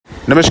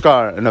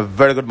Namaskar and a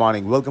very good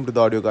morning. Welcome to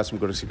the audio cast from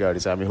Kotak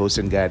Securities. I'm your host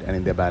and guide,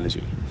 Anindya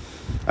Bannerjee.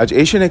 आज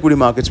Asian equity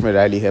markets में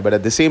rally है, but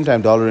at the same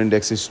time dollar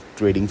index is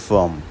trading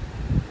firm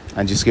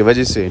and जिसकी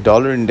वजह से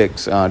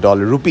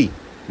dollar rupee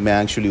में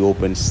actually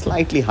open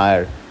slightly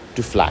higher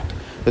to flat.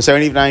 तो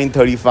 79,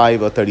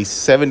 35 और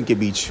 37 के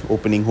बीच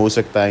ओपनिंग हो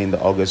सकता है इन द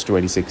अगस्त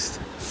 26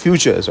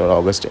 फ्यूचर्स और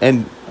अगस्त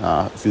and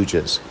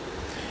futures.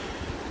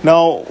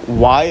 Now,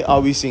 why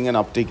are we seeing an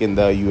uptick in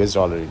the US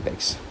dollar index?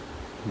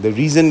 The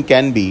reason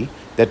can be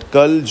that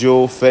कल जो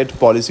Fed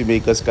policy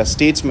makers का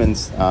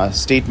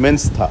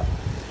statements था,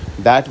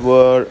 that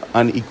were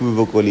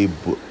unequivocally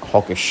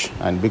hawkish,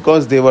 and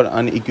because they were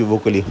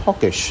unequivocally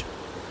hawkish,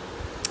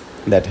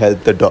 that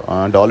helped the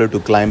dollar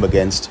to climb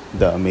against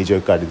the major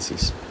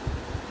currencies.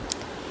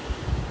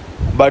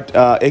 But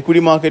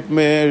equity market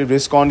में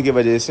risk on की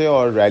वजह से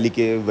और rally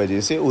के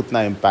वजह से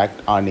उतना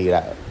इम्पैक्ट आ नहीं रहा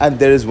है. And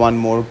there is one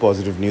more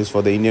positive news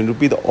for the Indian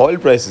rupee. The oil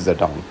prices are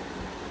down.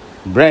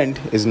 Brent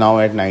is now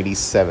at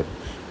 97.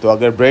 तो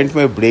अगर ब्रेंट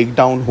में ब्रेक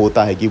डाउन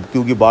होता है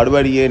क्योंकि बार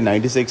बार ये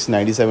 96,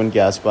 97 के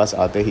आसपास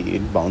आते ही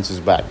it bounces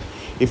back.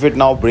 If it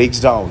now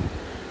breaks down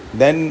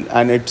then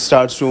and it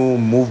starts to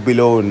move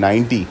below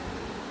 90,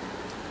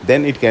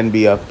 then it can be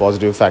a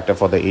positive factor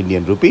for the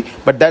Indian rupee.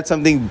 But that's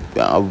something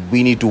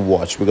we need to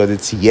watch because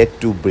it's yet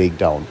to break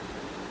down.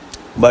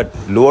 But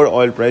lower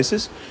oil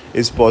prices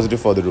is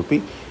positive for the rupee.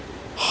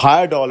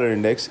 Higher dollar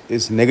index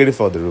is negative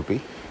for the rupee.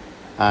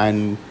 And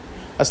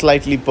a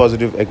slightly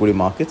positive equity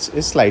markets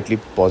is slightly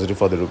positive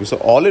for the rupee. So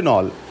all in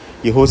all,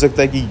 ये हो सकता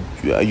है कि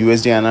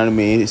USDINR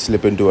may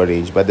slip into a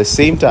range. But at the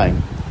same time,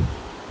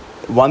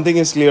 one thing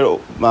is clear,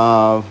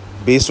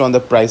 based on the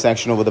price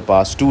action over the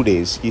past 2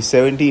 days, कि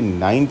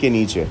 79 के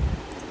नीचे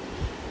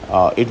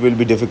it will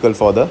be difficult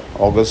for the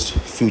August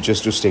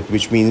futures to stick,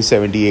 which means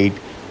 78,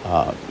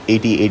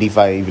 80,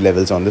 85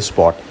 levels on the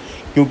spot.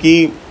 क्योंकि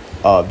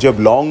जब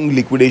long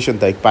liquidation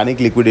था, एक panic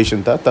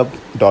liquidation था, तब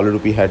dollar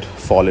rupee had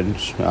fallen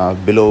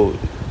below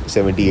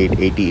 78,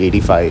 80,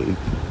 85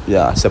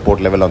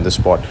 support level on the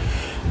spot.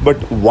 But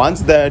once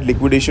that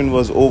liquidation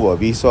was over,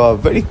 we saw a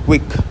very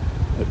quick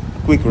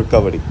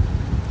recovery.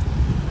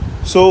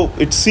 So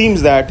it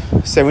seems that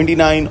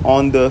 79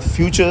 on the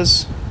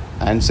futures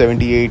and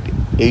 78,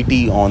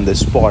 80 on the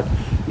spot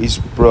is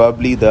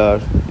probably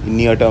the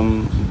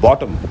near-term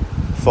bottom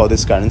for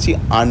this currency,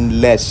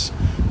 unless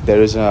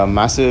there is a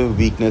massive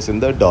weakness in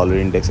the dollar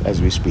index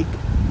as we speak.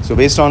 So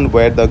based on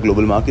where the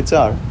global markets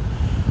are,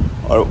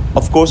 or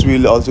of course we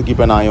will also keep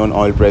an eye on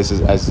oil prices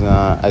as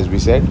we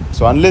said.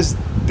 So unless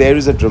there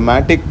is a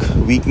dramatic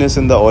weakness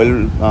in the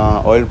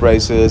oil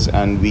prices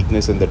and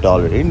weakness in the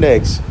dollar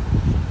index,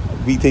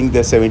 we think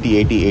the 70,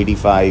 80,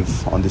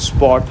 85 on the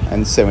spot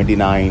and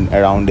 79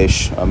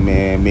 aroundish,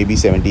 maybe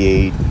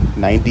 78,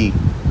 90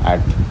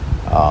 at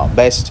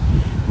best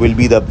will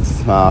be the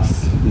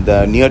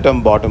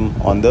near-term bottom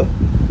on the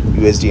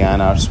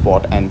USDINR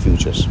spot and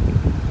futures.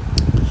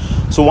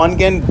 So one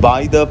can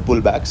buy the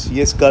pullbacks.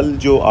 Yes, कल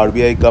जो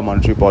RBI का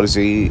monetary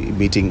policy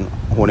meeting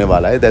होने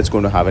वाला है, that's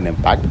going to have an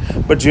impact.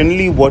 But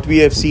generally what we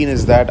have seen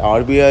is that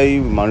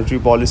RBI monetary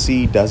policy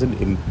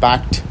doesn't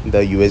impact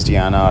the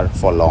USDINR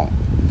for long,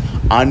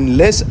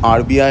 unless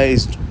RBI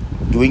is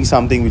doing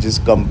something which is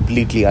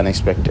completely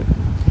unexpected.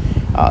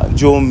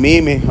 जो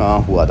मई में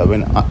हुआ था,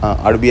 when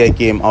RBI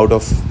came out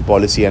of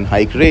policy and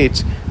hike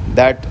rates,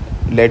 that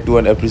led to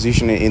an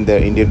appreciation in the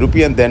Indian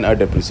rupee and then a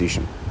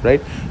depreciation, right?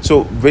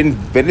 So when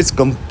it's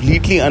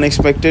completely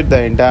unexpected,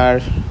 the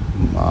entire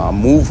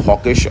move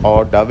hawkish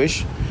or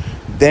dovish,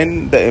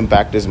 then the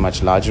impact is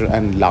much larger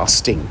and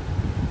lasting.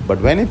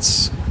 But when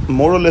it's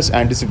more or less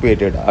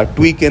anticipated, a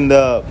tweak in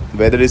the,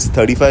 whether it's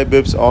 35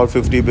 bips or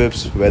 50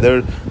 bips,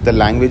 whether the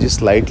language is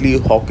slightly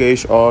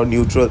hawkish or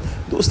neutral,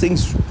 those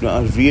things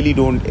really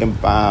don't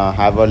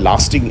have a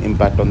lasting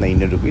impact on the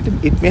Indian rupee.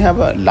 It may have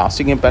a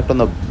lasting impact on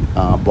the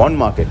bond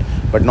market,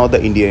 but not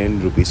the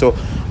Indian rupee. So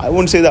I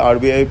wouldn't say the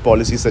RBI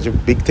policy is such a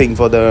big thing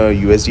for the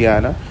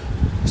USDINR.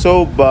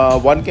 So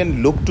one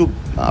can look to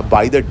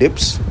buy the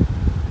dips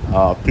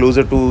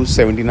closer to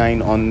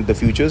 79 on the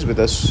futures with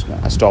a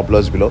stop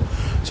loss below.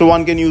 So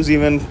one can use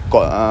even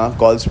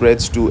call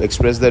spreads to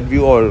express that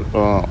view,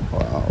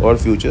 or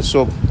futures.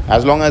 So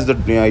as long as the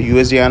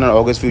USDINR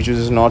August futures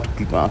is not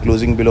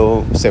closing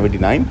below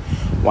 79,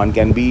 one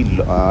can be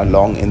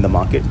long in the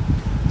market.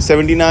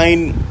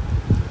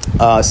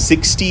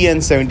 79.60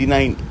 and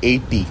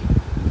 79.80,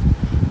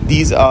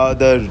 these are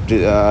the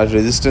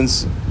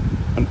resistance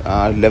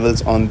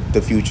levels on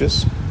the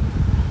futures.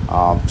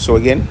 So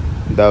again,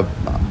 the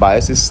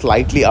bias is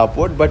slightly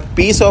upward, but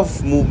pace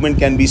of movement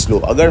can be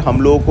slow. अगर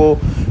हम लोगों को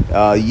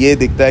ये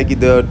दिखता है कि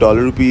the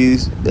dollar rupee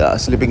is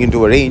slipping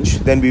into a range,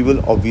 then we will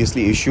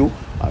obviously issue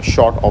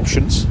short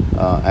options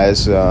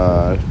as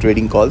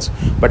trading calls.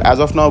 But as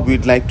of now,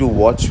 we'd like to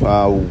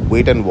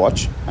wait and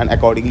watch, and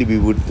accordingly we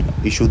would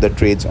issue the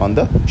trades on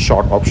the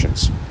short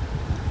options.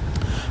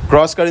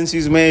 Cross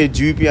currencies में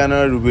GBP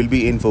will be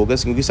in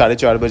focus, क्योंकि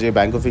 4:30 बजे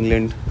bank of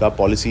England का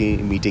policy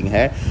meeting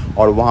है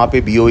और वहाँ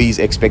पे BOE is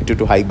expected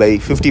to hike by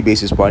 50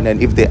 basis point,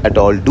 and if they at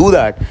all do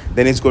that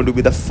then it's going to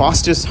be the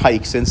fastest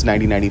hike since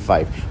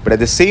 1995. But at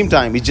the same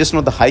time it's just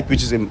not the hike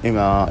which is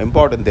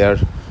important. Their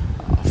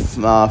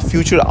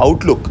future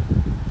outlook,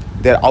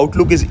 their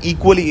outlook is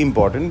equally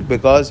important,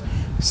 because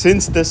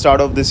since the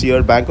start of this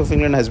year Bank of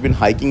England has been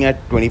hiking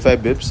at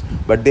 25 bips,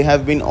 but they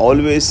have been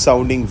always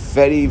sounding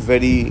very,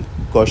 very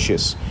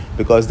cautious,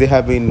 because they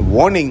have been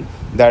warning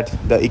that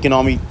the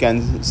economy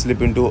can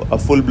slip into a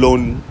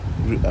full-blown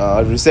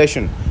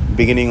recession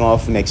beginning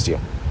of next year.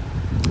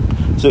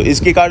 So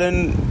iske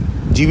karan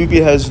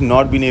GBP has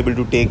not been able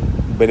to take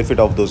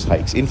benefit of those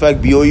hikes. In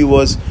fact,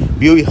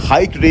 BOE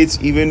hiked rates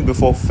even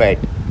before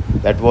Fed.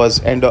 That was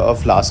end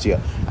of last year,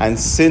 and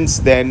since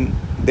then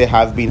they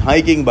have been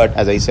hiking, but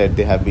as I said,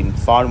 they have been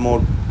far more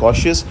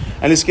cautious,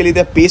 and iske liye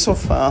the pace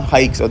of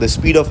hikes or the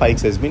speed of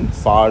hikes has been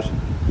far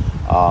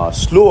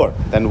slower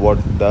than what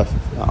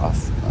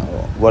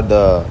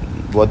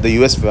the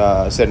US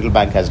central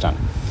bank has done.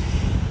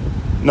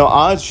 Now,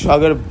 आज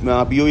अगर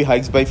BOE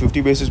hikes by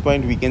 50 basis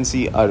point, we can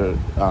see a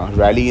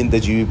rally in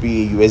the GBP,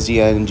 USD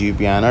and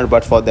GBP/INR.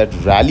 But for that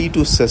rally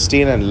to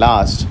sustain and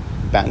last,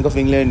 Bank of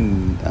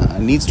England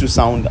needs to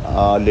sound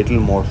a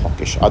little more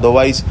hawkish.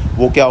 Otherwise,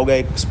 वो क्या होगा,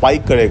 एक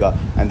spike करेगा,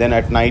 and then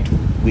at night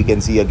we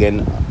can see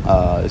again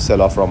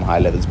sell off from high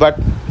levels.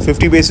 But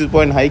 50 basis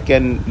point hike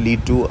can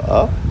lead to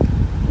a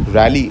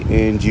rally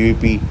in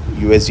GBP,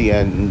 USD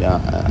and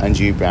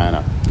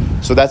GBP/INR.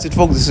 So that's it,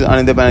 folks. This is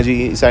Anindya Bannerjee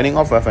signing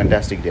off. A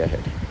fantastic day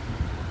ahead.